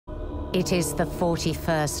It is the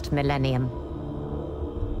 41st millennium.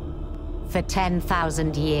 For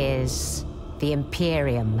 10,000 years, the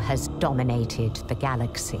Imperium has dominated the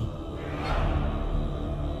galaxy.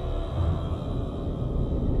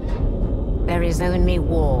 There is only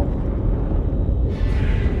war.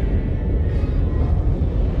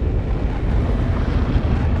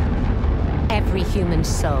 Every human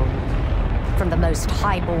soul, from the most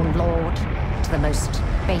highborn lord to the most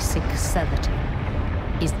basic servitor,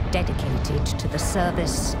 is dedicated to the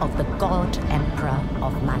service of the God Emperor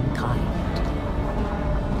of mankind.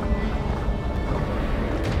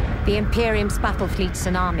 The Imperium's battle fleets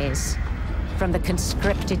and armies, from the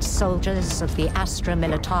conscripted soldiers of the Astra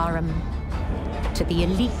Militarum to the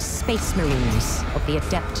elite space marines of the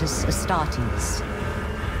Adeptus Astartes,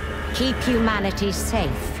 keep humanity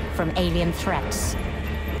safe from alien threats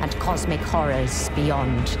and cosmic horrors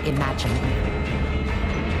beyond imagining.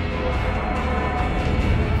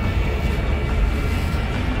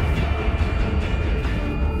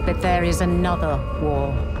 But there is another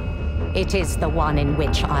war. It is the one in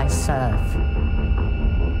which I serve.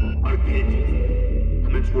 Again,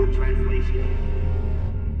 commence war translation.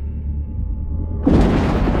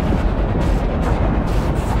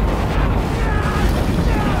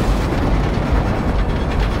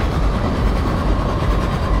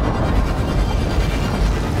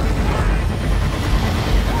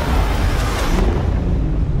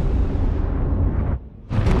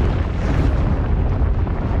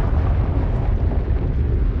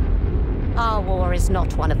 Is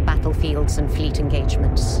not one of battlefields and fleet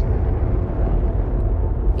engagements.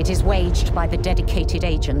 It is waged by the dedicated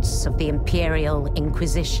agents of the Imperial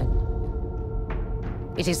Inquisition.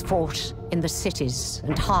 It is fought in the cities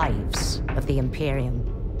and hives of the Imperium.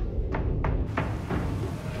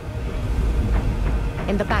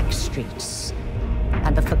 In the back streets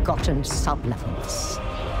and the forgotten sublevels.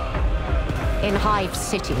 In hive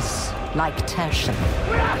cities like Tertium.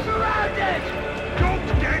 We are surrounded! Don't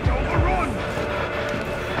get overrun!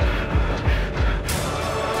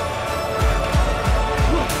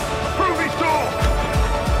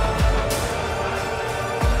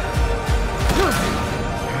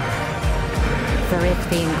 For if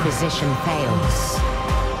the Inquisition fails,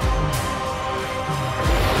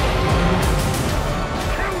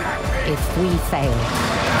 if we fail,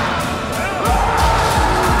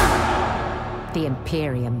 the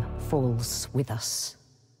Imperium falls with us.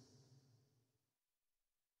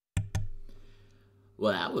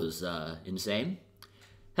 Well, that was insane.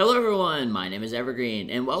 Hello everyone, my name is Evergreen,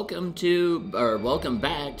 and welcome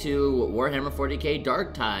back to Warhammer 40K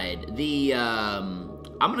Darktide.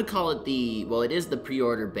 I'm gonna call it well, it is the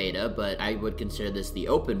pre-order beta, but I would consider this the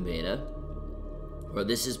open beta. Or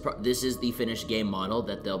this is the finished game model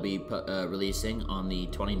that they'll be releasing on the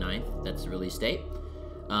 29th. That's the release date.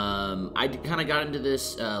 I kind of got into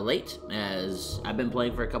this late, as I've been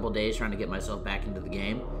playing for a couple days trying to get myself back into the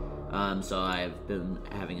game. So I've been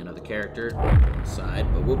having another character on the side,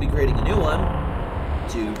 but we'll be creating a new one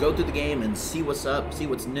to go through the game and see what's up, see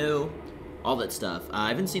what's new, all that stuff. I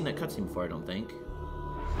haven't seen that cutscene before, I don't think.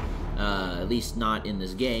 At least not in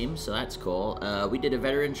this game, so that's cool. We did a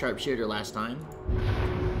veteran sharpshooter last time,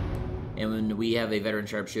 and we have a veteran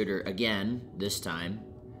sharpshooter again this time.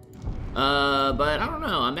 But I don't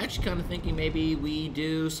know, I'm actually kind of thinking maybe we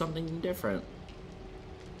do something different.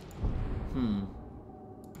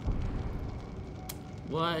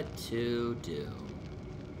 What to do?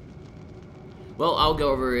 Well, I'll go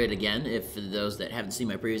over it again. If for those that haven't seen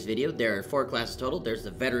my previous video, there are 4 classes total. There's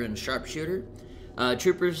the veteran sharpshooter,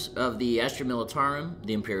 troopers of the Astra Militarum,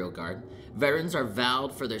 the Imperial Guard. Veterans are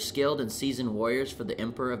vowed for their skilled and seasoned warriors for the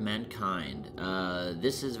Emperor of mankind.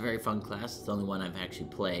 This is a very fun class. It's the only one I've actually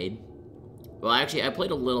played. Well, actually, I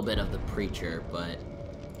played a little bit of the Preacher, but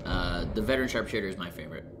the veteran sharpshooter is my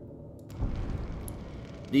favorite.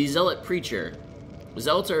 The Zealot Preacher.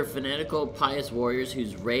 Zealots are fanatical, pious warriors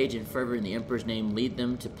whose rage and fervor in the Emperor's name lead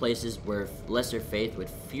them to places where lesser faith would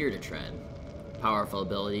fear to tread. Powerful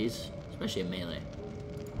abilities, especially in melee.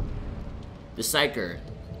 The Psyker,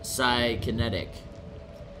 Psykinetic.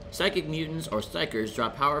 Psychic mutants or Psykers draw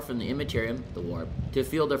power from the Immaterium, the warp, to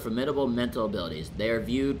fuel their formidable mental abilities. They are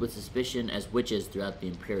viewed with suspicion as witches throughout the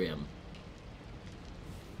Imperium.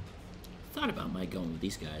 Thought about my going with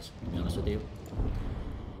these guys, to be honest with you.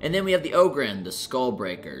 And then we have the Ogryn, the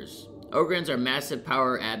Skullbreakers. Ogryns are massive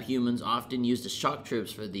power abhumans, often used as shock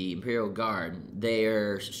troops for the Imperial Guard. They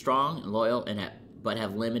are strong and loyal, but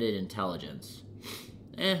have limited intelligence.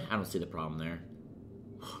 I don't see the problem there.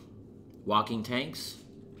 Walking tanks,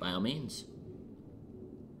 by all means.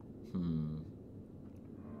 I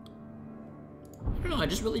don't know, I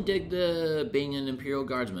just really dig being an Imperial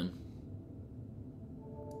Guardsman.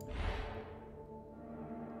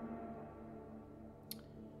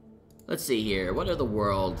 Let's see here. What are the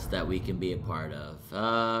worlds that we can be a part of?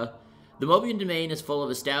 The Mobian domain is full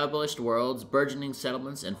of established worlds, burgeoning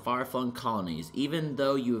settlements, and far-flung colonies. Even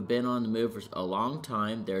though you have been on the move for a long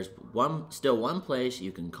time, there's still one place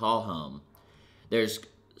you can call home. There's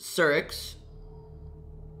Circus,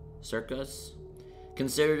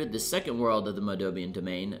 considered the second world of the Mobian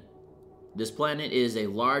domain. This planet is a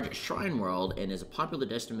large shrine world and is a popular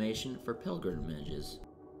destination for pilgrimages.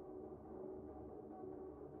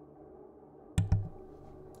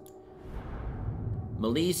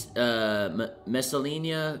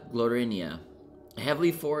 Messalina Glorinia, a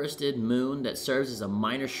heavily forested moon that serves as a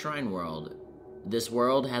minor shrine world. This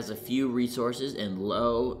world has a few resources and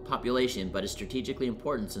low population, but is strategically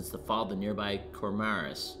important since the fall of the nearby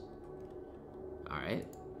Cormaris. Alright.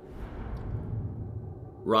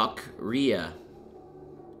 Roxeria?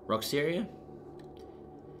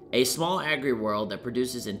 A small agri-world that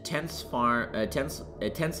produces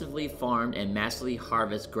intensively farmed and massively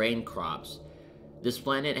harvest grain crops. This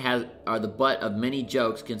planet are the butt of many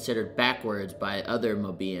jokes considered backwards by other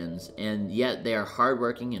Mobians, and yet they are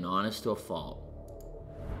hardworking and honest to a fault.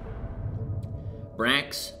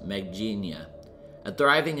 Brax Magenia. A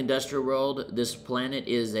thriving industrial world, this planet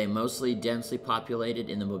is a mostly densely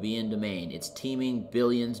populated in the Mobian domain. Its teeming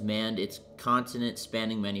billions manned its continent,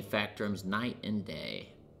 spanning manufacturums night and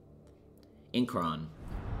day. Incron.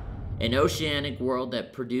 An oceanic world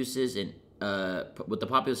that produces with the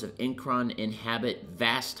populace of Incron inhabit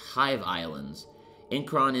vast hive islands.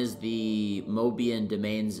 Incron is the Mobian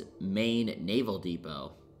domain's main naval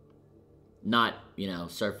depot. Not,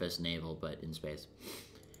 surface naval, but in space.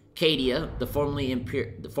 Cadia, formerly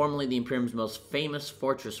the Imperium's most famous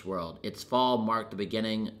fortress world. Its fall marked the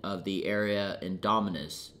beginning of the area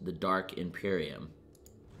Indominus, the Dark Imperium.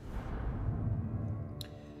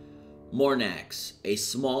 Mornax, a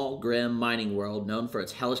small, grim mining world known for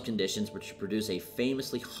its hellish conditions, which produce a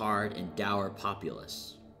famously hard and dour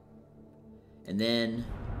populace. And then,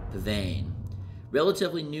 Pavane.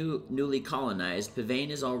 Relatively newly colonized, Pavane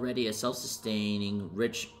is already a self-sustaining,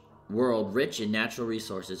 world rich in natural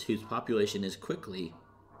resources whose population is quickly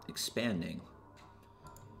expanding.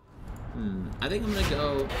 I think I'm gonna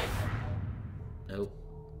go... Nope.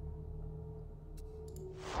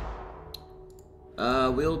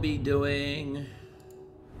 We'll be doing...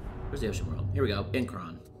 Where's the ocean world? Here we go.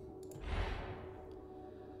 Incron.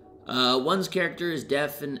 One's character is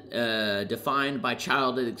defined by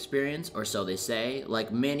childhood experience, or so they say.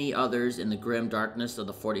 Like many others in the grim darkness of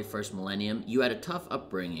the 41st millennium, you had a tough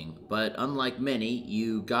upbringing, but unlike many,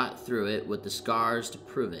 you got through it with the scars to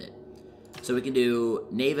prove it. So we can do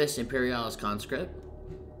Navis Imperialis Conscript.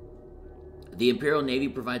 The Imperial Navy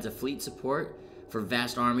provides a fleet support for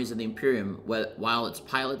vast armies of the Imperium, while its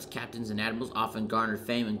pilots, captains, and admirals often garner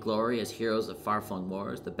fame and glory as heroes of far-flung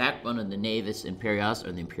wars. The backbone of the Navis Imperialis,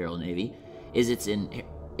 or the Imperial Navy, is its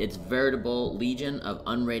veritable legion of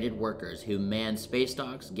unrated workers who man space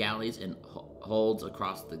docks, galleys, and holds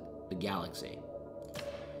across the galaxy.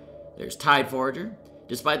 There's Tide Forager.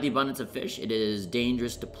 Despite the abundance of fish, it is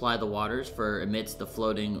dangerous to ply the waters, for amidst the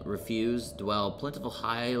floating refuse dwell plentiful,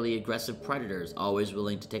 highly aggressive predators, always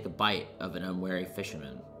willing to take a bite of an unwary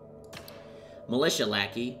fisherman. Militia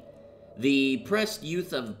Lackey. The pressed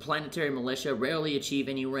youth of planetary militia rarely achieve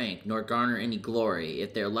any rank, nor garner any glory.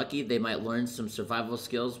 If they're lucky, they might learn some survival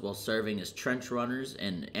skills while serving as trench runners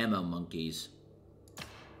and ammo monkeys.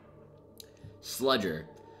 Sludger.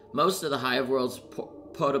 Most of the Hive World's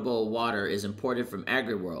potable water is imported from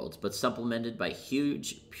agri-worlds, but supplemented by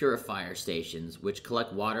huge purifier stations, which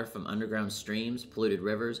collect water from underground streams, polluted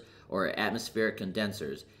rivers, or atmospheric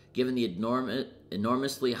condensers. Given the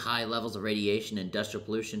enormously high levels of radiation and industrial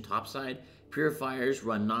pollution topside, purifiers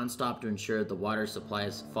run non-stop to ensure the water supply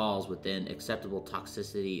falls within acceptable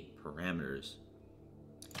toxicity parameters.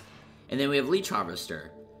 And then we have Leech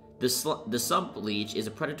Harvester. The sump leech is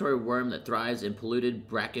a predatory worm that thrives in polluted,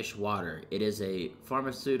 brackish water. It is a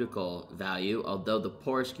pharmaceutical value, although the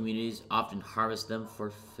poorest communities often harvest them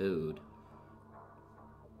for food.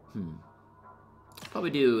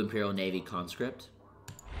 Probably do Imperial Navy Conscript.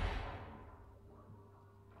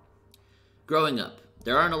 Growing up.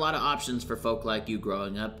 There aren't a lot of options for folk like you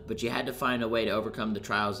growing up, but you had to find a way to overcome the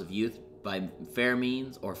trials of youth by fair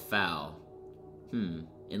means or foul.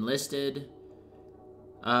 Enlisted...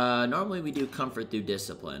 normally we do comfort through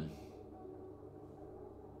discipline.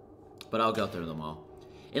 But I'll go through them all.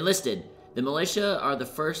 Enlisted. The militia are the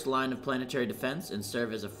first line of planetary defense and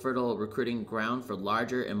serve as a fertile recruiting ground for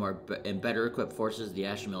larger and better equipped forces of the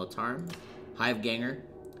Astra Militarum. Hive Ganger.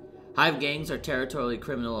 Hive gangs are territorially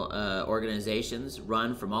criminal organizations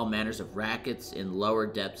run from all manners of rackets in lower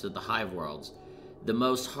depths of the Hive worlds. The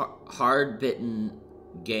most hard-bitten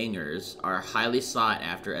gangers are highly sought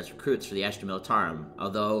after as recruits for the Astra Militarum,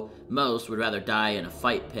 although most would rather die in a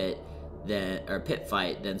pit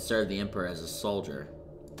fight than serve the Emperor as a soldier.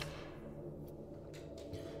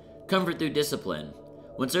 Comfort through discipline.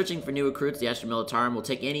 When searching for new recruits, the Astra Militarum will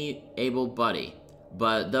take any able buddy,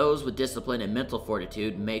 but those with discipline and mental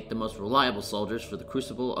fortitude make the most reliable soldiers for the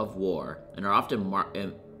crucible of war, and are often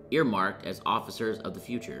earmarked as officers of the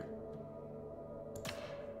future.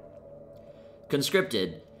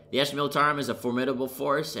 Conscripted. The Astra Militarum is a formidable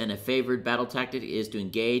force, and a favored battle tactic is to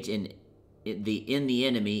engage in the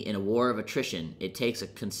enemy in a war of attrition. It takes a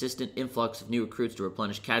consistent influx of new recruits to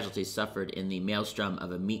replenish casualties suffered in the maelstrom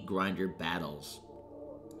of a meat grinder battles.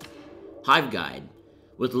 Hive Guide.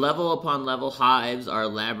 With level upon level, hives are a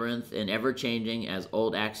labyrinth and ever-changing as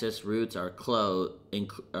old access routes are closed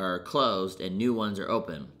and new ones are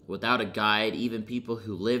open. Without a guide, even people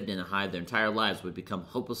who lived in a hive their entire lives would become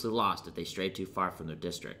hopelessly lost if they strayed too far from their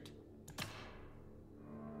district.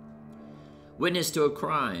 Witness to a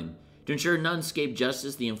crime. To ensure none escape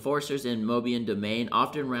justice, the enforcers in Mobian domain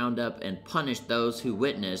often round up and punish those who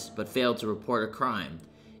witnessed but failed to report a crime.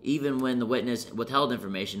 Even when the witness withheld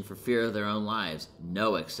information for fear of their own lives,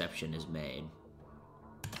 no exception is made.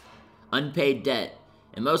 Unpaid debt.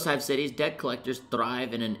 In most hive cities, debt collectors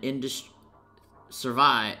thrive in an industry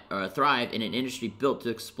built to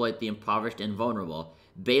exploit the impoverished and vulnerable.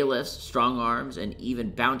 Bailiffs, strong arms, and even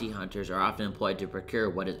bounty hunters are often employed to procure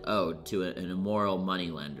what is owed to an immoral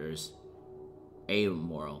moneylenders.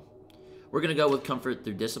 Amoral. We're gonna go with comfort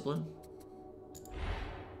through discipline.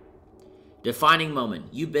 Defining moment.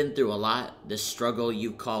 You've been through a lot. The struggle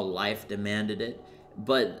you call life demanded it.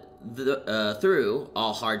 But through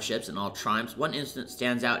all hardships and all triumphs, one incident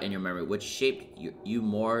stands out in your memory which shaped you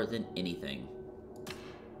more than anything.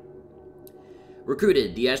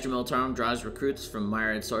 Recruited. The Astra Militarum draws recruits from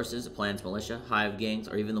myriad sources, plans militia, hive gangs,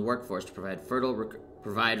 or even the workforce to provide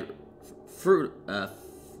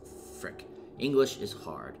English is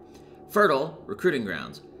hard. Fertile recruiting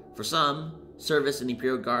grounds. For some, service in the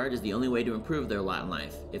Imperial Guard is the only way to improve their lot in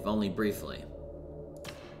life, if only briefly.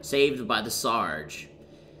 Saved by the Sarge.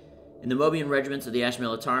 In the Mobian regiments of the Astra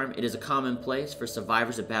Militarum, it is a commonplace for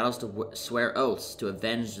survivors of battles to swear oaths to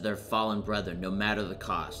avenge their fallen brethren, no matter the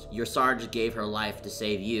cost. Your Sarge gave her life to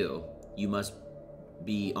save you. You must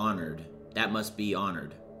be honored. That must be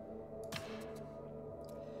honored.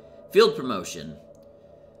 Field promotion.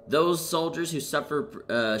 Those soldiers who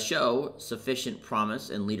show sufficient promise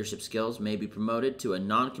and leadership skills may be promoted to a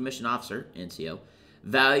non-commissioned officer, NCO,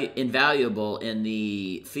 invaluable in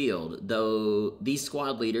the field, though these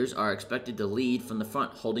squad leaders are expected to lead from the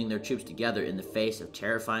front, holding their troops together in the face of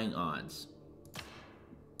terrifying odds.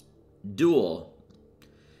 Duel.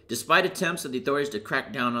 Despite attempts of the authorities to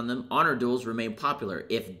crack down on them, honor duels remain popular,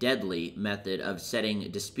 if deadly, method of settling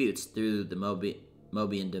disputes through the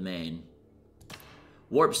Mobian domain.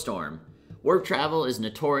 Warp storm. Warp travel is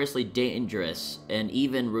notoriously dangerous, and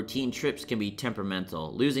even routine trips can be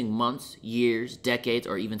temperamental. Losing months, years, decades,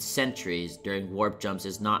 or even centuries during warp jumps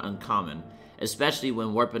is not uncommon, especially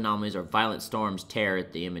when warp anomalies or violent storms tear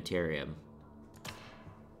at the immaterium.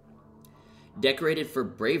 Decorated for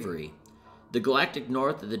bravery. The galactic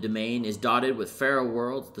north of the domain is dotted with fair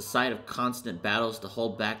worlds, the site of constant battles to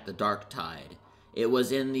hold back the Darktide. It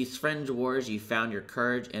was in these fringe wars you found your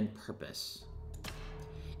courage and purpose.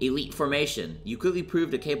 Elite formation. You quickly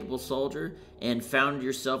proved a capable soldier and found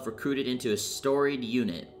yourself recruited into a storied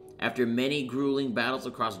unit. After many grueling battles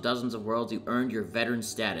across dozens of worlds, you earned your veteran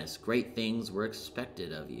status. Great things were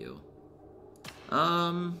expected of you.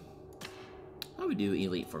 I would do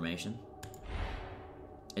elite formation.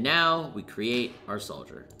 And now we create our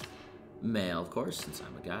soldier. Male, of course, since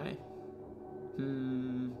I'm a guy.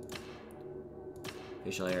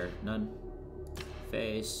 Facial hair, none.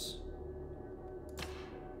 Face.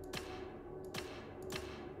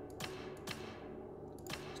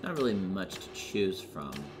 Not really much to choose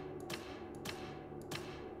from.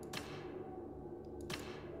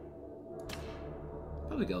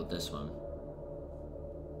 Probably go with this one.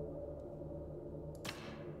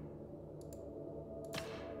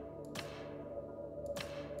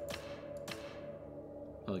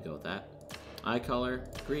 Probably go with that. Eye color,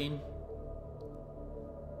 green.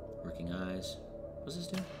 Working eyes. What's this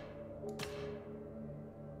do?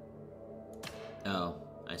 Oh,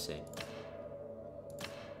 I see.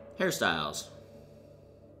 Hairstyles.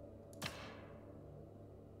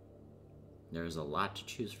 There's a lot to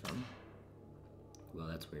choose from. Well,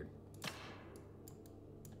 that's weird.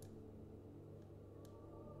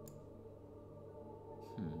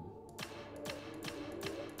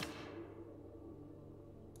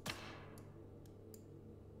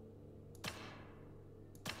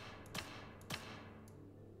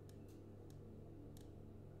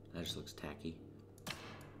 that just looks tacky.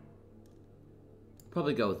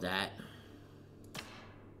 Probably go with that.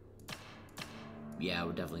 Yeah,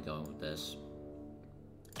 we're definitely going with this.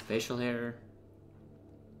 Facial hair.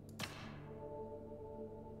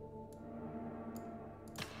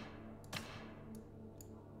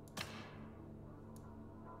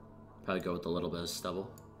 Probably go with a little bit of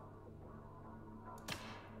stubble.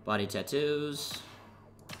 Body tattoos.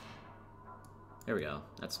 There we go.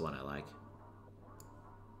 That's the one I like.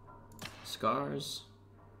 Scars.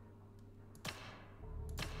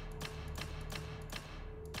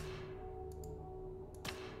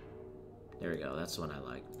 There we go. That's the one I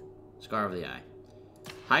like. Scar over the eye.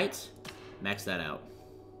 Height. Max that out.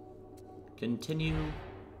 Continue.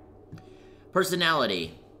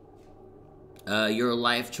 Personality. Your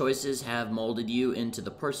life choices have molded you into the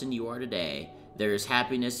person you are today. There is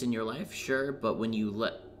happiness in your life, sure, but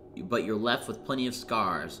you're left with plenty of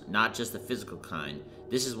scars, not just the physical kind.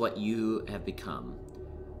 This is what you have become.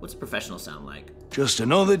 What's professional sound like? Just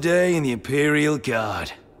another day in the Imperial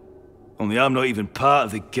Guard. Only I'm not even part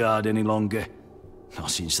of the Guard any longer.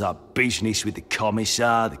 Not since that business with the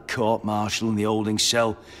Commissar, the Court-Martial and the holding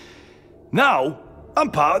cell. Now,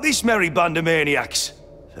 I'm part of this merry band of maniacs.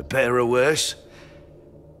 For better or worse.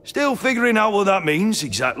 Still figuring out what that means,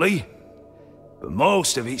 exactly. But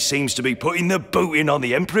most of it seems to be putting the boot in on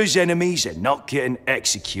the Emperor's enemies and not getting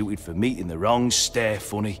executed for meeting the wrong stare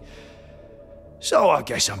funny. So I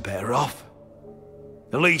guess I'm better off.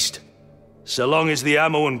 At least, so long as the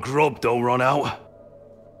ammo and grub don't run out.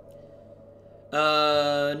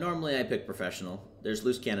 Normally I pick professional. There's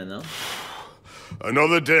loose cannon though.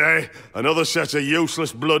 Another day, another set of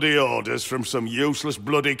useless bloody orders from some useless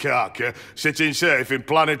bloody carker sitting safe in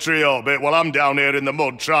planetary orbit while I'm down here in the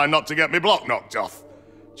mud trying not to get me block knocked off.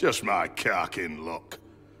 Just my carking luck.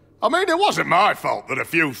 I mean, it wasn't my fault that a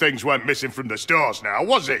few things went missing from the stores now,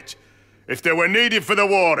 was it? If they were needed for the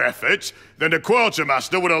war effort, then the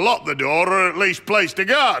quartermaster would have locked the door or at least placed a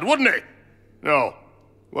guard, wouldn't he? No.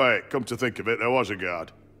 Wait, come to think of it, there was a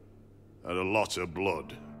guard. And a lot of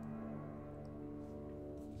blood.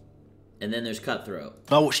 And then there's Cutthroat.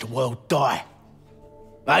 I watched the world die.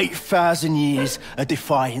 8,000 years of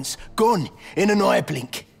defiance, gone in an eye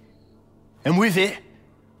blink. And with it,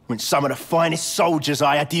 went some of the finest soldiers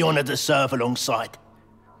I had the honor to serve alongside.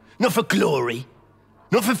 Not for glory,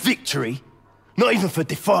 not for victory, not even for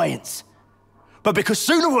defiance. But because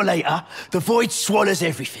sooner or later, the void swallows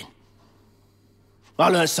everything. I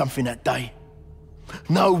learned something that day.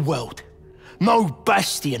 No world, no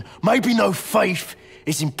bastion, maybe no faith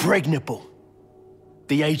is impregnable.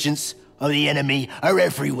 The agents of the enemy are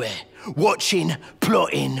everywhere, watching,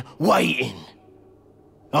 plotting, waiting.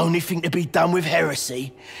 Only thing to be done with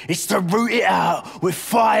heresy is to root it out with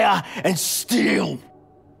fire and steel.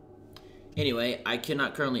 Anyway, I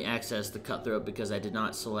cannot currently access the Cutthroat because I did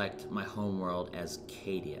not select my homeworld as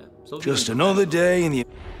Cadia. So just another day in the...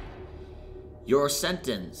 Your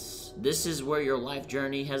sentence. This is where your life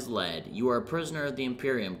journey has led. You are a prisoner of the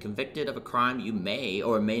Imperium, convicted of a crime you may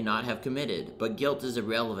or may not have committed, but guilt is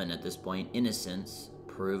irrelevant at this point. Innocence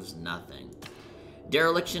proves nothing.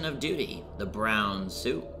 Dereliction of duty. The brown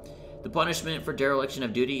suit. The punishment for dereliction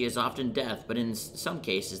of duty is often death, but in some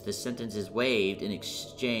cases this sentence is waived in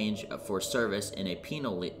exchange for service in a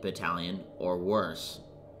penal battalion or worse.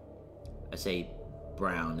 I say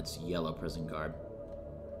brown, it's yellow prison guard.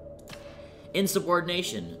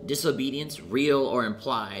 Insubordination. Disobedience, real or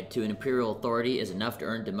implied, to an imperial authority is enough to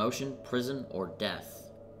earn demotion, prison, or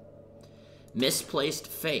death. Misplaced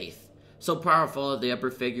faith. So powerful are the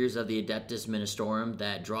upper figures of the Adeptus Ministorum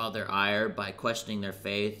that draw their ire by questioning their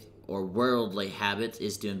faith or worldly habits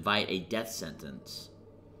is to invite a death sentence.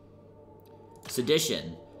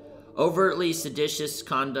 Sedition. Overtly seditious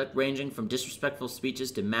conduct ranging from disrespectful speeches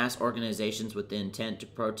to mass organizations with the intent to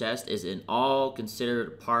protest is in all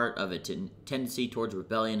considered part of a tendency towards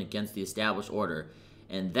rebellion against the established order,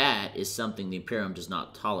 and that is something the Imperium does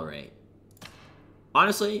not tolerate.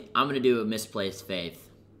 Honestly, I'm going to do a misplaced faith.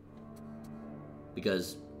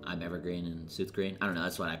 Because I'm evergreen and Sooth Green. I don't know,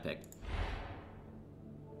 that's what I picked.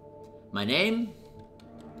 My name?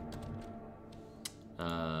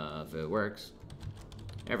 If it works.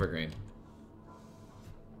 Evergreen.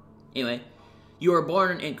 Anyway, you were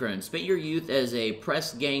born in Incron, spent your youth as a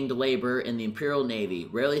press-ganged laborer in the Imperial Navy,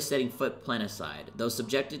 rarely setting foot planetside. Though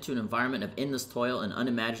subjected to an environment of endless toil and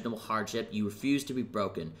unimaginable hardship, you refused to be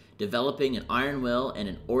broken, developing an iron will and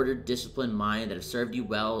an ordered, disciplined mind that have served you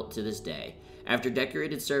well to this day. After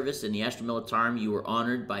decorated service in the Astra Militarum, you were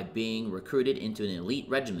honored by being recruited into an elite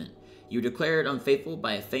regiment. You were declared unfaithful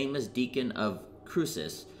by a famous deacon of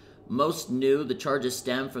Crucis, Most new, the charges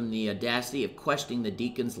stem from the audacity of questioning the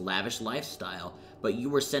deacon's lavish lifestyle, but you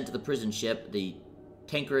were sent to the prison ship, the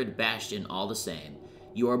Tancred Bastion, all the same.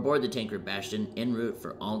 You are aboard the Tancred Bastion, en route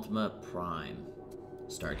for Ultima Prime.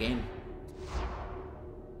 Start game.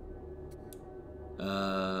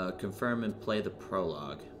 Confirm and play the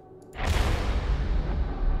prologue.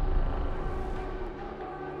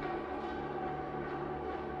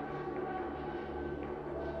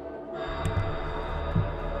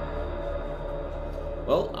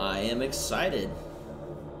 Well, I am excited.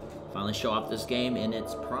 Finally show off this game in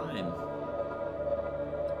its prime.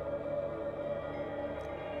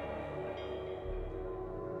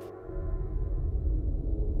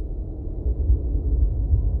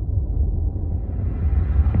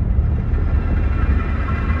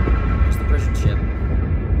 Here's the prison ship.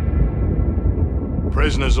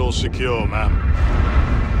 Prisoners all secure, ma'am.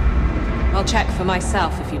 I'll check for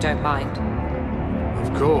myself if you don't mind.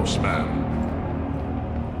 Of course, ma'am.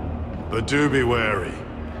 But do be wary.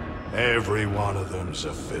 Every one of them's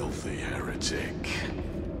a filthy heretic.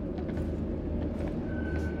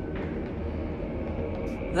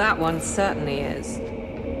 That one certainly is.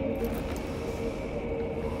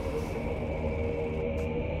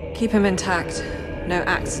 Keep him intact. No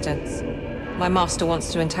accidents. My master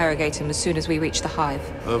wants to interrogate him as soon as we reach the hive.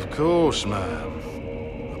 Of course,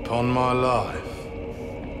 ma'am. Upon my life.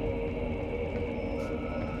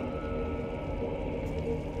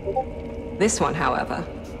 This one, however.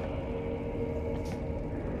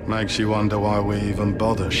 Makes you wonder why we even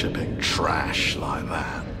bother shipping trash like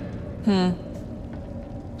that.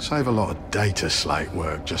 Save a lot of data slate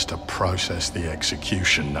work just to process the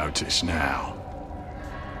execution notice now.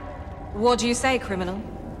 What do you say, criminal?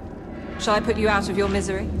 Shall I put you out of your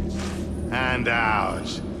misery? And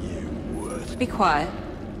ours, you would. Be quiet.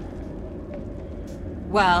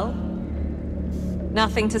 Well?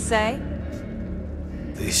 Nothing to say?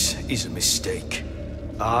 This is a mistake.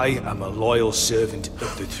 I am a loyal servant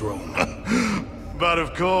of the throne. But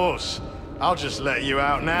of course, I'll just let you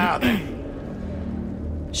out now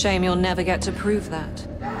then. Shame you'll never get to prove that.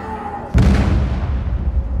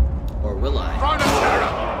 Or will I? Rhino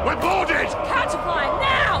Terror! We're boarded! Counterfire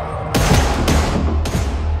now!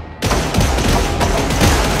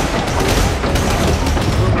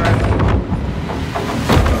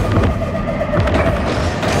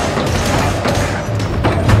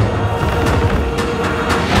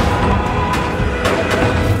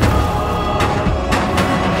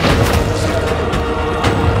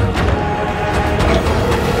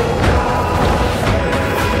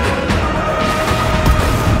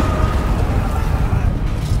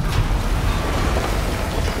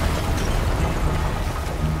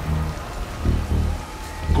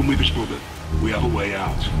 Come with us, brother. We have a way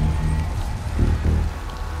out.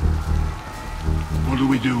 What do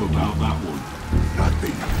we do about that one?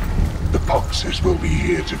 Nothing. The boxers will be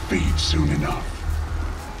here to feed soon enough.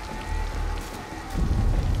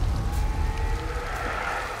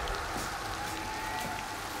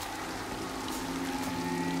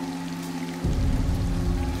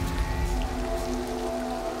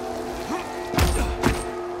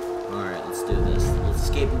 Alright, let's do this. Let's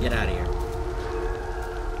escape and get out of here.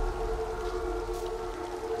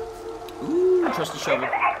 Ooh, trusty shovel.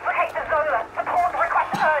 Explicate the Zola. Support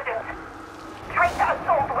request urgent. Traitor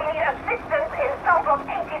assault. We need assistance in cell block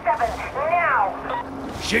 87. Now.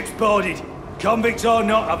 Ship's boarded. Convicts or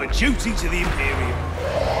not, have a duty to the Imperium.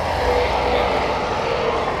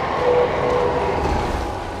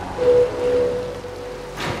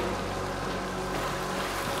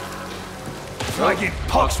 Dragging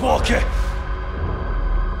Poxwalker!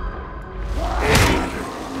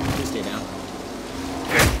 Please stay down.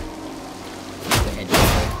 Go ahead,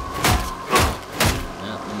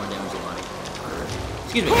 no more damage to the body.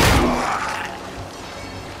 Excuse me.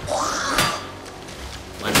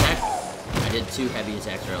 Light attack. I did 2 heavy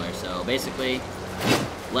attacks earlier, so basically,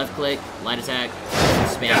 left click, light attack,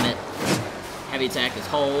 spam it. Heavy attack is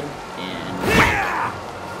hold, and whack!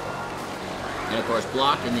 And of course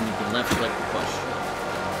block, and then you can left click to push.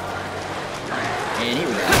 And here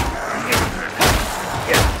we go.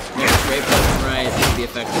 Straight left and right to be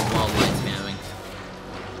effective while light spamming.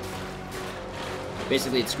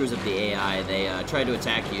 Basically it screws up the AI. They try to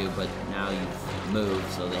attack you, but now you've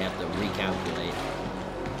moved, so they have to recalculate.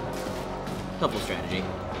 Helpful strategy.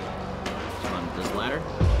 Come on, this ladder.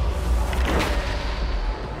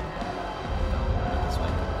 Not this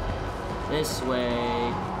way. This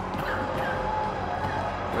way.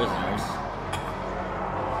 Prisoners.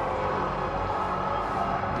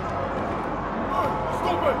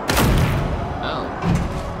 Oh.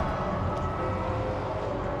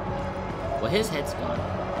 Well, his head's gone.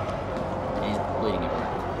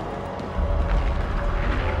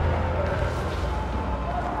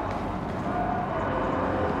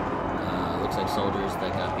 like soldiers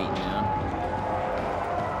that got beaten down.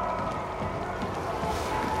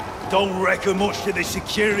 Don't reckon much to the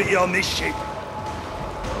security on this ship.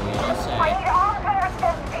 Oh, you don't say. I need armed and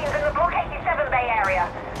response teams in the Block 87 Bay area.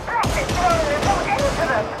 Blast it, drone, and put into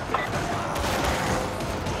them.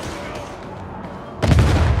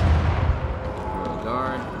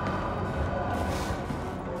 Guard.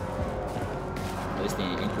 At least the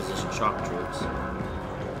Inquisition shock troops.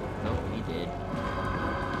 Nope, he did.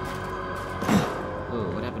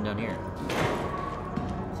 Ooh, what happened down here?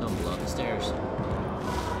 Someone blew up the stairs.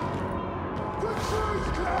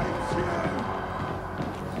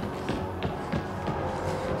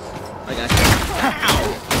 I got you. Ow!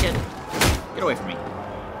 Get away from me.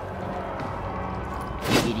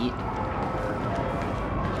 Idiot.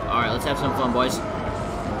 Alright, let's have some fun, boys.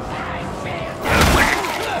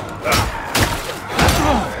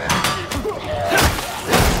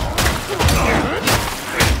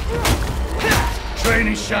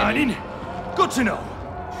 Training shining. Good to know.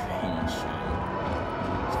 Training shining.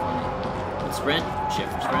 It's funny. Let's sprint.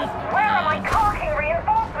 Shift for sprint. Where are my caulking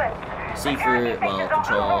reinforcements? C for, well,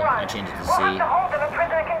 control. I changed it to C. We'll have to hold them in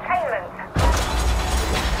prisoner containment.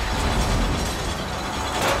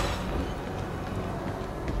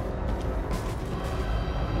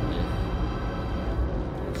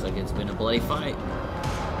 Looks like it's been a bloody fight.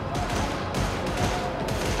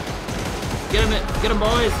 Get him,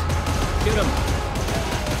 boys! Shoot him!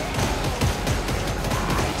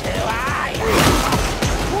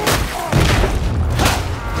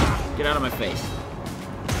 Get out of my face.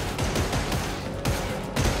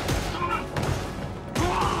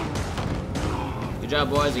 Good job,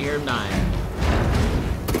 boys. I hear him dying.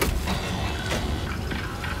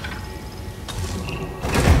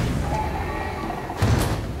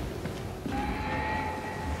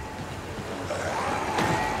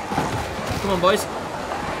 Come on, boys.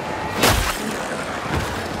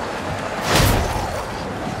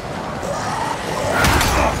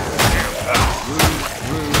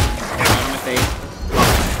 Rude. Get out of my face.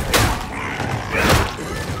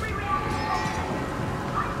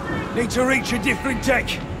 Need to reach a different deck.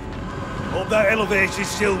 Hope that elevator's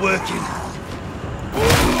still working.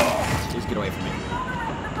 Please get away from me.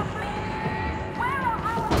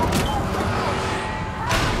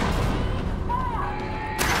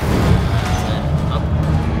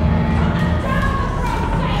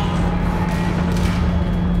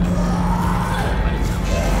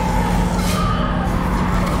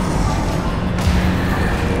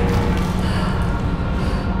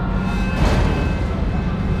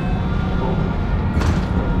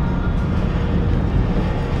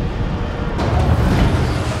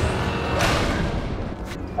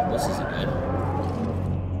 This isn't good.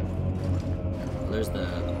 There's the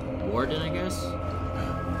warden, I guess.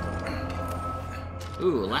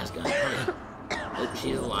 Ooh, last gun. Oh,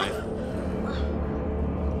 she's alive.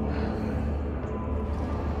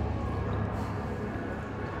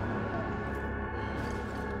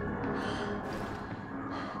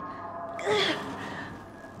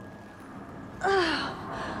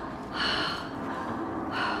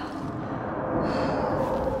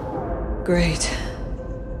 Great.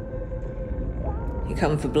 You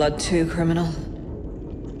come for blood too, criminal?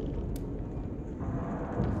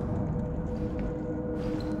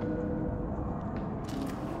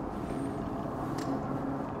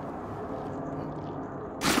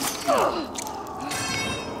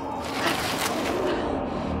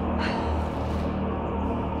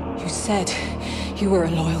 You said you were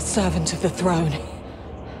a loyal servant of the throne.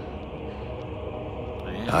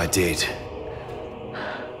 I did.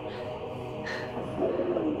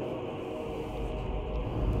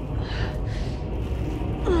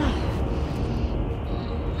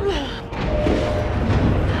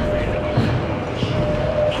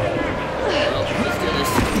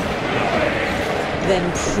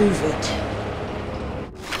 Then prove it.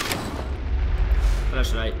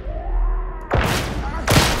 Flashlight.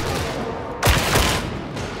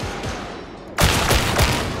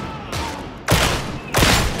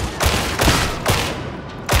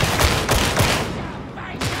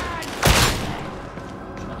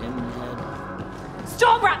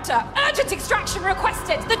 Storm Raptor! Urgent extraction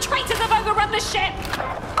requested! The traitors have overrun the ship!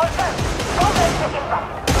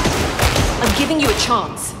 I'm giving you a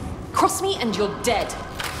chance. Cross me and you're dead.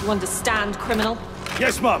 You understand, criminal?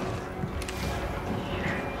 Yes, Mum.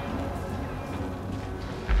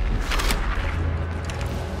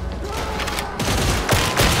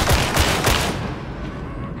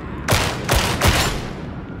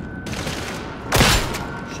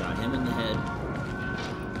 Shot him in the head.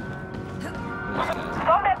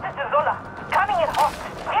 Combat to Zola. Coming in hot.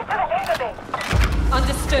 Get to the end of it.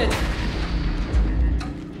 Understood.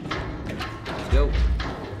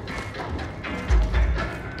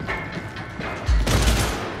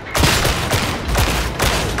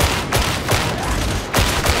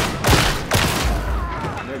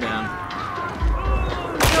 They're down.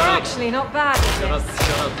 You're actually not bad at Shut up, this.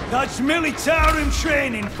 shut up. That's militarium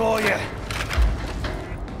training for you.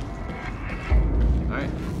 Alright.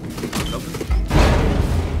 Open.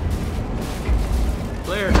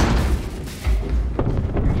 Clear.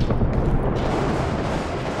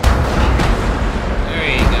 There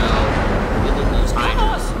you go. Get in those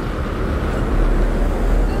hydrants.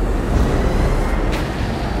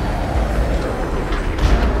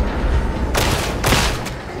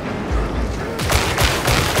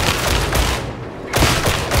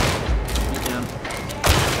 He's down.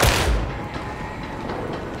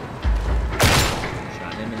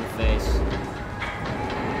 Shot him in the face.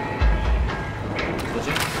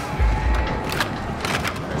 Switching.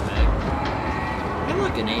 First mag. Hey,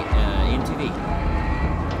 look, an AMTV. I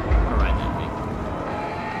wanna ride that thing.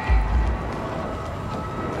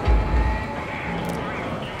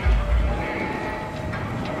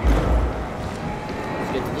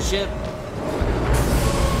 Let's get to the ship.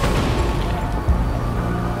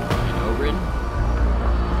 And Ogrin.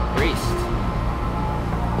 Priest.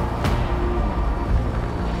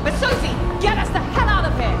 Masozi, get us the hell out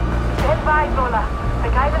of here! Stand by, Zola. The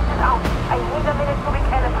guidance is out. I need a minute to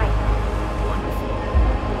recalibrate. Wonderful.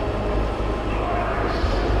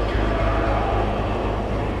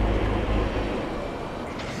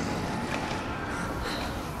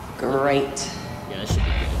 Great. Yeah, that should be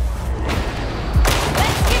good.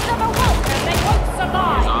 Let's give them a welcome they won't There's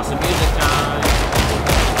survive! awesome music time.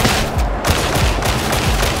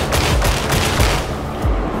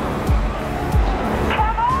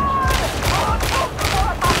 Come on! Oh, talk to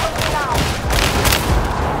more about us now.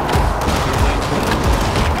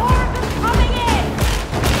 More of them coming in!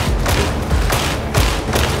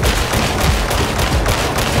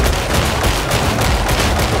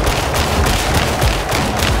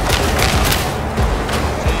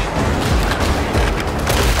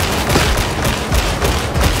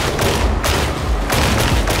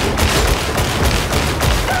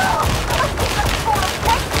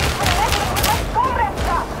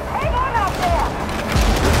 Hang on out there!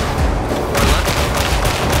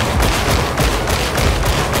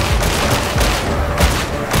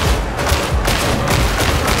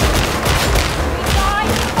 Die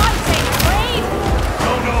fighting, Reed!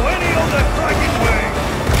 Don't know any other fucking way.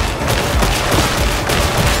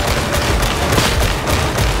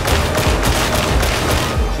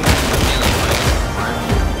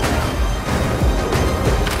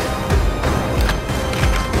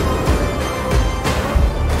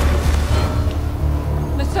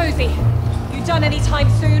 Masozi, you done any time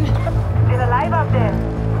soon? Still alive out there.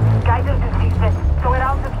 Guidance is reset, so we're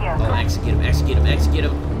out of here. Oh, execute him, execute him, execute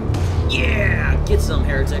him. Yeah! Get some,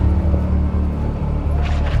 heretic.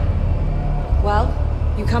 Well,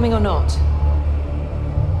 you coming or not?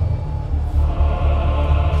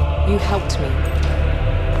 You helped me.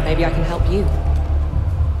 Maybe I can help you.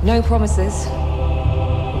 No promises.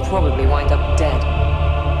 You'll probably wind up dead.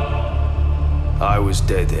 I was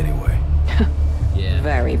dead anyway. Yeah.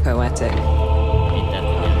 Very poetic. Ain't that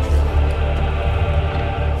the damn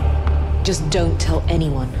truth? Just don't tell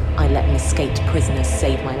anyone I let an escaped prisoner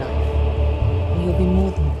save my life. Or you'll be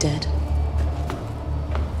more than dead.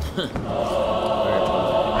 Let's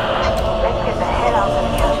get the hell out of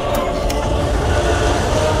here.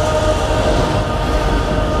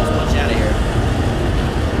 Let's punch out of here.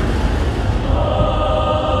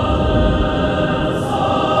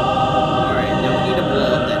 Alright, now we need to blow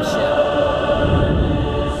up that ship.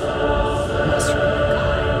 Must remember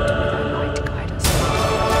God with our light guide us.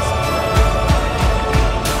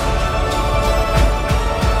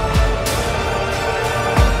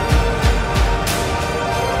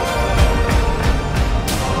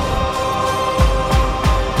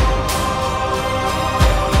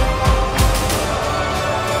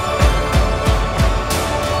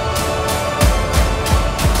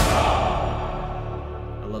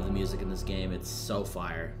 I love the music in this game, it's so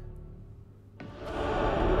fire.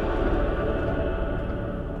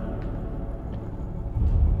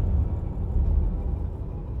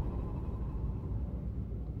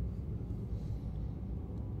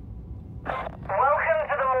 Welcome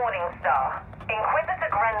to the Morning Star, Inquisitor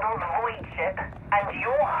Grendel's void ship, and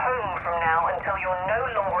you're home from now until you're no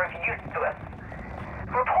longer of use to us.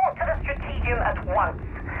 Report to the Strategium at once,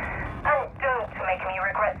 and don't make me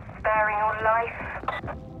regret sparing your life.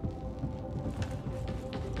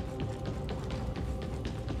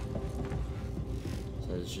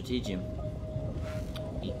 So the Strategium.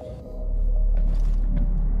 Eat.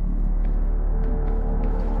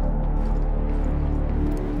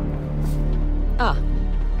 Ah,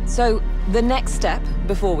 so the next step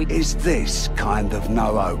before we... Is this kind of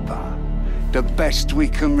no-oper? The best we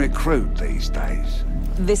can recruit these days.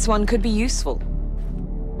 This one could be useful.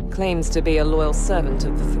 Claims to be a loyal servant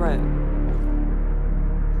of the throne.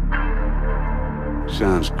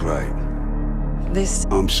 Sounds great. This...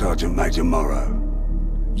 I'm Sergeant Major Morrow.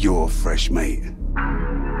 You're fresh meat.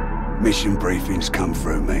 Mission briefings come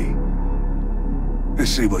through me.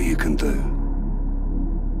 Let's see what you can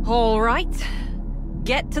do. All right.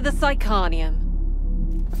 Get to the Psychanium.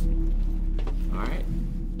 All right.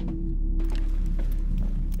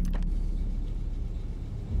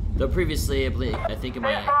 Though previously, I think in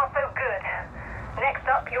my... So far, so good. Next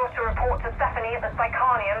up, you're to report to Stephanie at the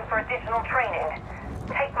Psychanium for additional training.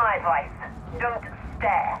 Take my advice. Don't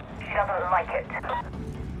stare. She doesn't like it.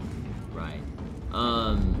 Right.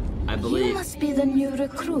 I believe... You must be the new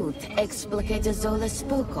recruit Explicator Zola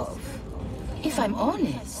spoke of. If I'm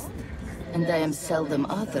honest, and I am seldom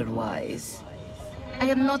otherwise, I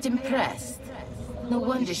am not impressed. No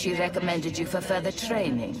wonder she recommended you for further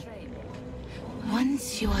training.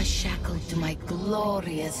 Once you are shackled to my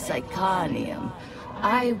glorious Psychanium,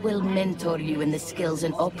 I will mentor you in the skills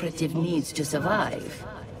an operative needs to survive.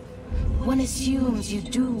 One assumes you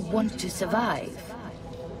do want to survive.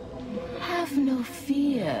 Have no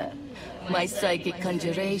fear. My psychic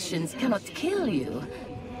conjurations cannot kill you,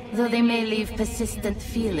 though they may leave persistent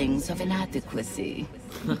feelings of inadequacy.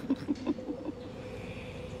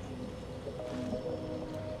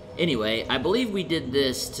 Anyway, I believe we did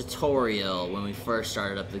this tutorial when we first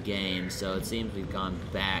started up the game, so it seems we've gone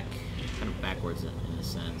back, kind of backwards in a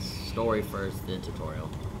sense. Story first, then tutorial.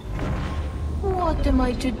 What am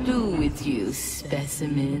I to do with you,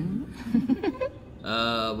 specimen?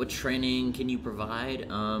 What training can you provide?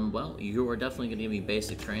 Well, you are definitely going to give me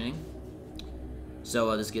basic training.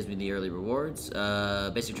 So this gives me the early rewards.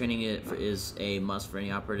 Basic training is a must for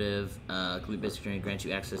any operative. Complete basic training grants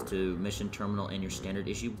you access to mission terminal and your standard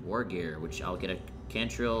issue war gear, which I'll get a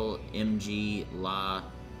Cantrell MG La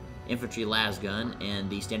infantry las gun and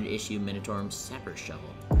the standard issue Minotaur sapper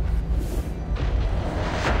shovel.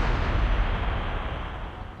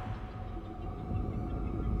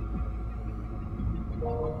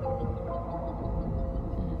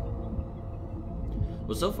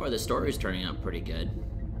 Well, so far the story is turning out pretty good.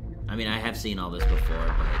 I mean, I have seen all this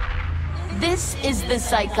before, but... This is the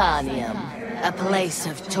Psychanium, a place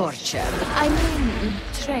of torture. I mean,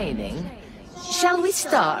 training. Shall we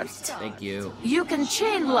start? Thank you. You can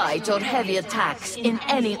chain light or heavy attacks in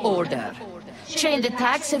any order. Chained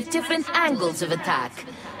attacks have different angles of attack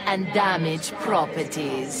and damage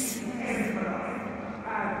properties.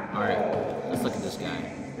 Alright, let's look at this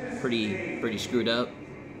guy. Pretty screwed up.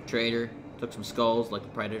 Traitor. Took some skulls like a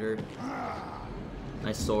predator.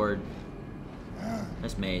 Nice sword.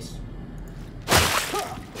 Nice mace.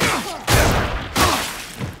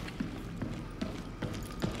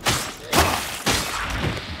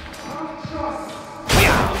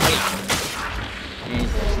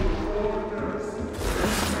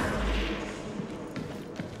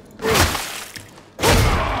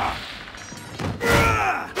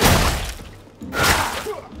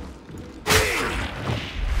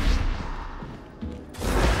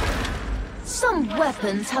 Some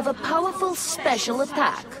weapons have a powerful special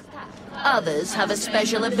attack. Others have a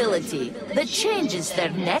special ability that changes their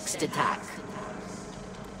next attack.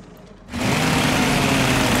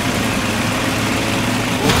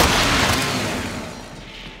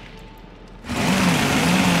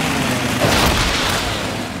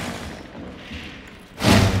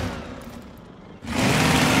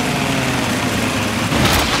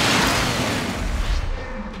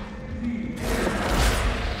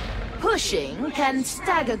 Pushing can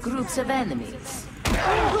stagger groups of enemies.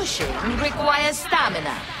 Pushing requires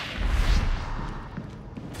stamina.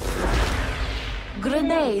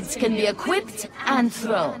 Grenades can be equipped and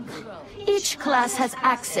thrown. Each class has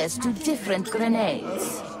access to different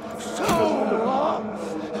grenades.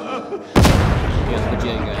 Yes, put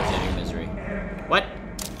you guys in your misery. What?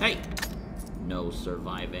 Hey! No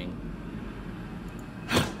surviving.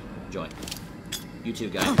 Joy. You too,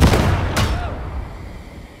 guys.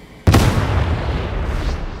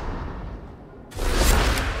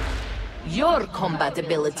 Your combat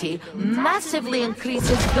massively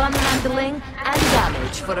increases gun handling and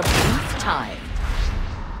damage for a brief time.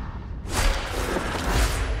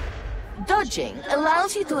 Dodging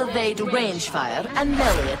allows you to evade range fire and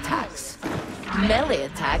melee attacks. Melee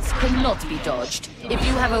attacks cannot be dodged if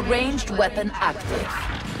you have a ranged weapon active.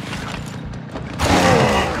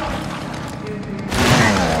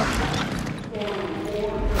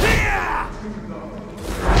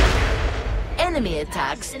 Enemy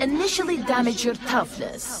attacks initially damage your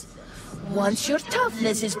toughness. Once your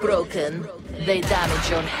toughness is broken, they damage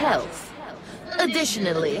your health.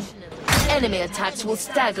 Additionally, enemy attacks will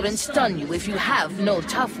stagger and stun you if you have no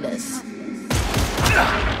toughness.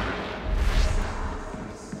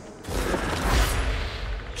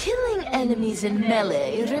 Killing enemies in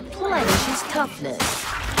melee replenishes toughness.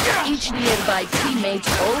 Each nearby teammate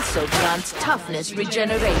also grants toughness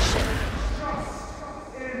regeneration.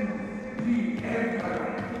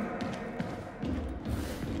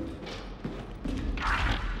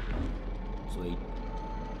 Sweet.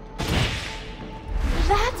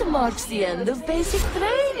 That marks the end of basic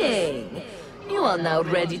training. You are now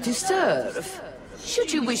ready to serve.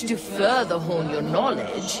 Should you wish to further hone your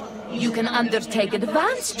knowledge, you can undertake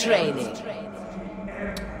advanced training.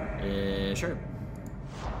 Sure.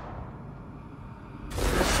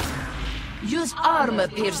 Use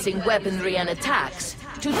armor-piercing weaponry and attacks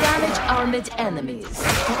to damage armored enemies.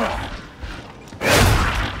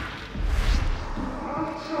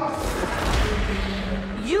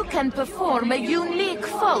 You can perform a unique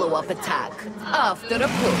follow-up attack after a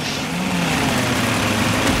push.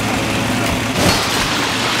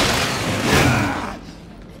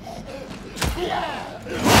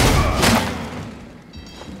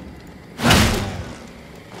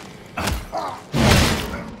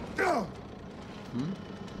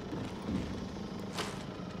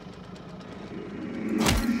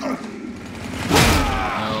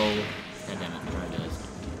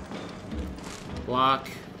 Block.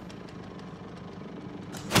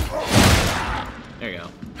 There you go.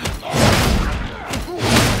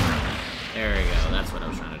 There we go. That's what I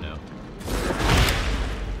was trying to do.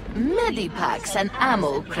 Medipacks and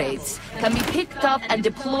ammo crates can be picked up and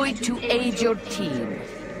deployed to aid your team.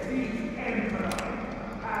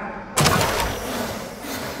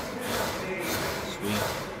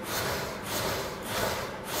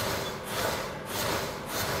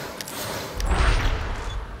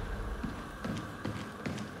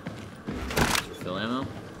 Fill ammo.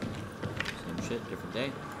 Same shit, different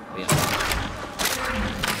day. Oh, yeah.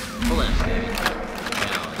 Full ammo, baby.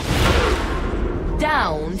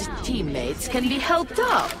 Downed teammates can be helped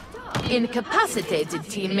up. Incapacitated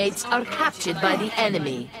teammates are captured by the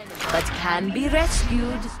enemy, but can be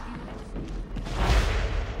rescued.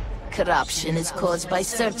 Corruption is caused by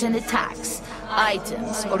certain attacks,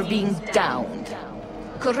 items, or being downed.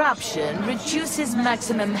 Corruption reduces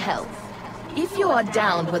maximum health. If you are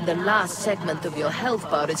downed when the last segment of your health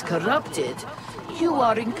bar is corrupted, you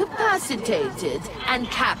are incapacitated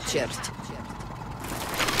and captured.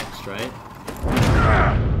 That's right.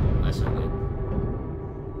 That's not good.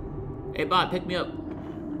 Hey, bot, pick me up.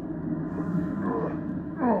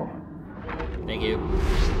 Thank you.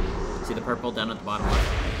 See the purple down at the bottom left?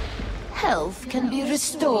 Health can be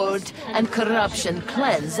restored and corruption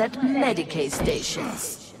cleansed at Medicae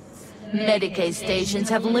stations. Medicae stations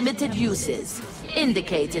have limited uses,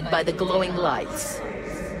 indicated by the glowing lights.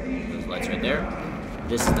 Those lights right there.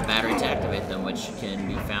 This is the battery to activate them, which can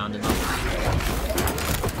be found in the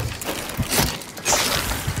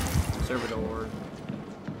servitor.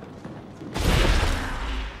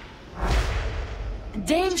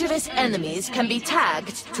 Dangerous enemies can be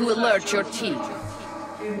tagged to alert your team.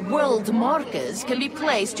 World markers can be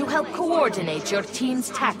placed to help coordinate your team's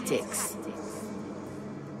tactics.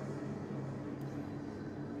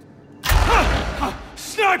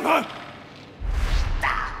 Sniper!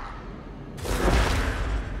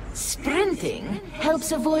 Sprinting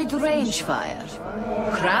helps avoid range fire.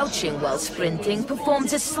 Crouching while sprinting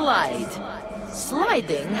performs a slide.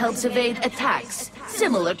 Sliding helps evade attacks,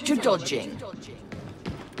 similar to dodging.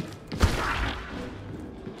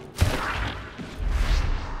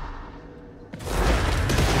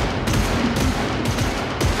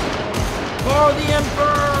 For the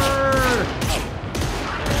Emperor!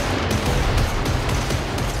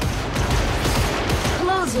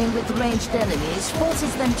 Closing with ranged enemies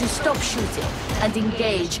forces them to stop shooting and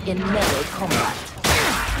engage in melee combat.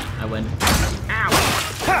 I win. Ow!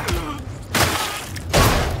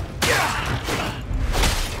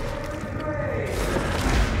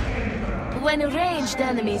 When ranged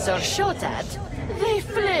enemies are shot at, they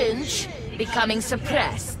flinch, becoming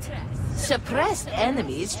suppressed. Suppressed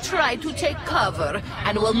enemies try to take cover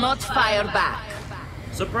and will not fire back.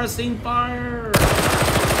 Suppressing fire!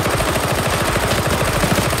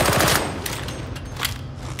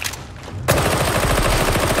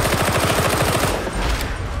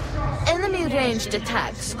 Ranged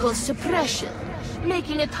attacks cause suppression,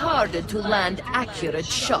 making it harder to land accurate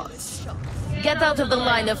shots. Get out of the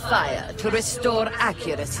line of fire to restore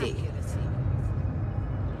accuracy.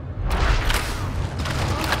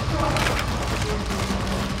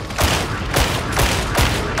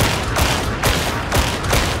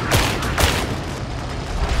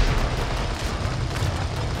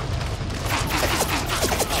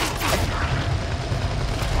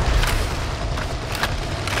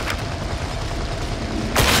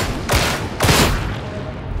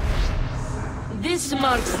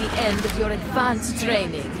 the end of your advanced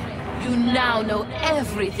training. You now know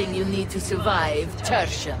everything you need to survive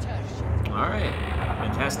Tertium. Alright,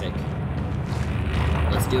 fantastic.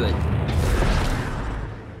 Let's do it.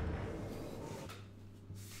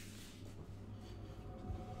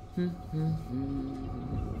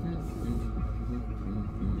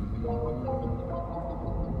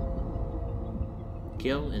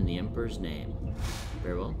 Kill in the Emperor's name.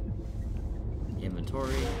 Very well.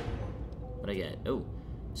 Inventory. What I get? Oh,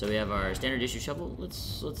 so we have our standard issue shovel.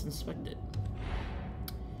 Let's inspect it.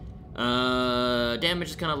 Damage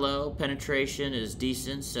is kind of low. Penetration is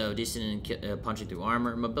decent, so decent in punching through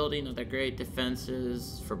armor. Mobility not that great.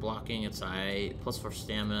 Defenses for blocking it's high. Plus 4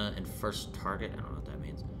 stamina and first target. I don't know what that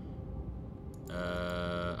means.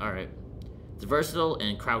 All right. It's a versatile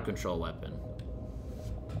and crowd control weapon.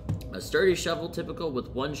 A sturdy shovel, typical with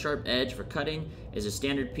one sharp edge for cutting, is a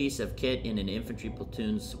standard piece of kit in an infantry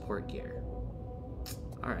platoon's support gear.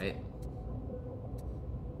 Alright.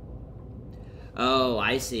 Oh,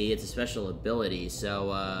 I see. It's a special ability.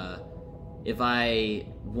 So, if I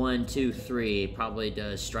 1, 2, 3, probably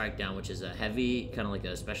does strike down, which is a heavy, kind of like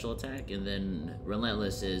a special attack, and then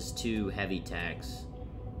relentless is 2 heavy attacks.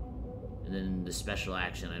 And then the special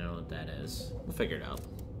action, I don't know what that is. We'll figure it out.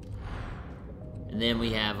 And then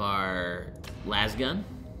we have our lasgun.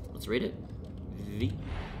 Let's read it. V.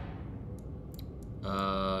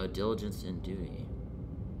 Diligence and duty.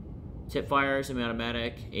 Tip fire,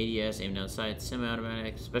 semi-automatic. ADS, aim down sight,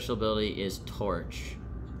 semi-automatic. Special ability is torch.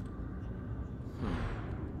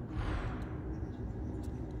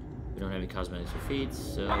 We don't have any cosmetics or feats,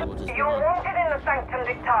 so we'll just... You're wanted in the Sanctum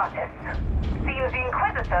Dictatus. Seems the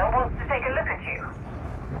Inquisitor wants to take a look at you.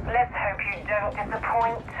 Let's hope you don't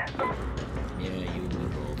disappoint. Yeah, you and me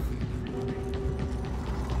both.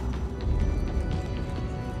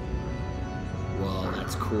 Whoa,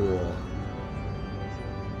 that's cool.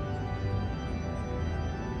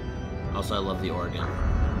 Also, I love the organ.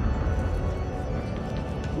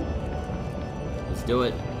 Let's do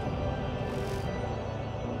it.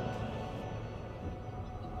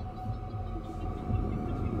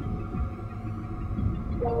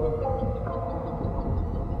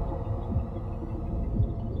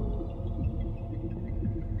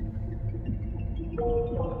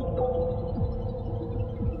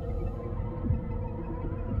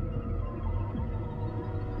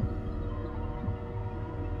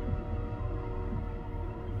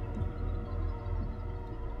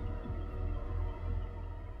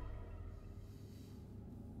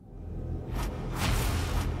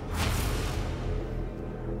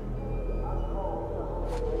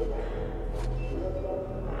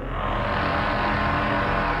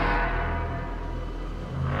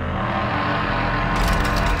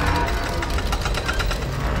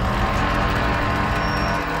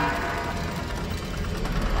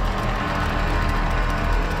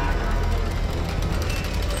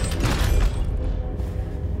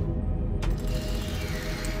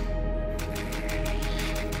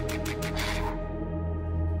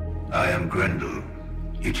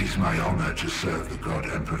 It is my honor to serve the God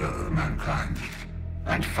Emperor of mankind,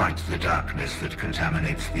 and fight the darkness that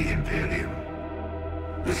contaminates the Imperium.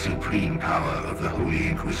 The supreme power of the Holy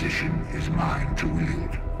Inquisition is mine to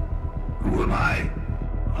wield. Who am I?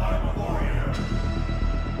 I'm a warrior.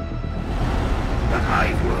 The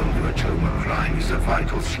hive world of Atoma Prime is a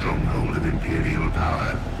vital stronghold of Imperial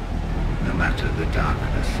power. No matter the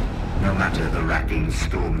darkness, no matter the racking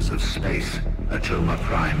storms of space, Atoma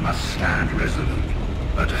Prime must stand resolute.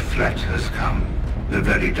 But a threat has come, the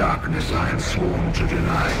very darkness I am sworn to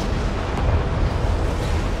deny.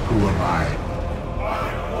 Who am I?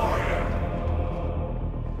 I'm a warrior.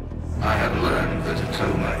 I have learned that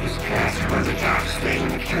Atoma is cast by the dark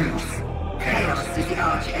stain of truth. Chaos is the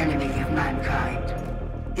arch-enemy of mankind.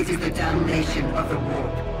 It is the damnation of the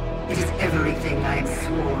warp. It is everything I am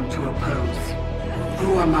sworn to oppose.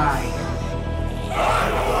 Who am I?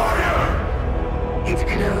 I'm a warrior! It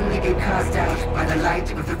can only be cast out by the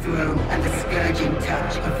light of the throne and the scourging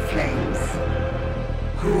touch of flames.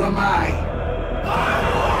 Who am I? I'm a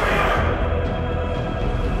warrior!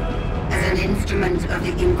 As an instrument of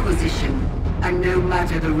the Inquisition, and no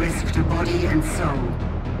matter the risk to body and soul,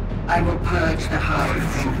 I will purge the hive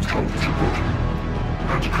from top to bottom,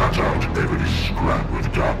 and cut out every scrap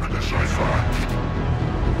of darkness I find.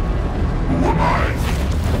 Who am I?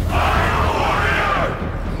 I am a warrior!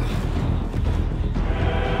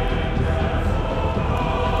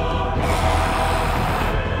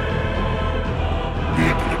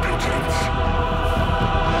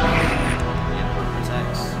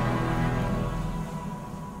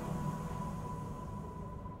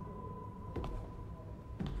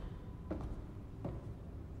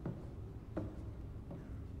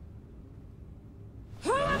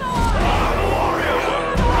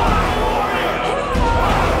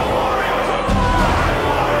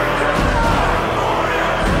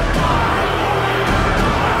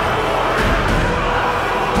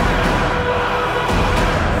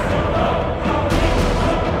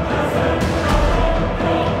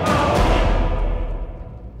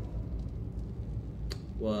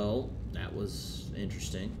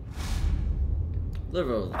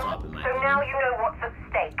 over the top in my So opinion. now you know what's at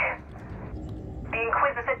stake. The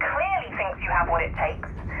Inquisitor clearly thinks you have what it takes,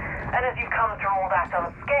 and as you've come through all that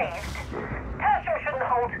unscathed, Tertium shouldn't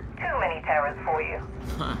hold too many terrors for you.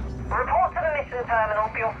 Report to the mission terminal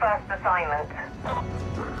for your first assignment.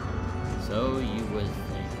 So you would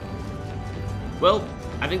think. Well,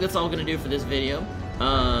 I think that's all we're gonna do for this video.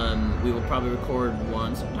 We will probably record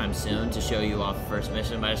one sometime soon to show you off the first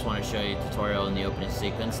mission, but I just want to show you the tutorial in the opening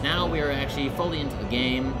sequence. Now we are actually fully into the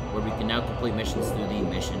game, where we can now complete missions through the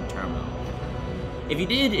mission terminal. If you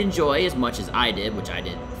did enjoy as much as I did, which I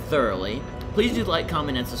did thoroughly, please do like,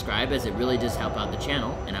 comment, and subscribe, as it really does help out the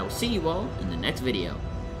channel, and I will see you all in the next video.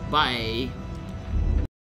 Bye!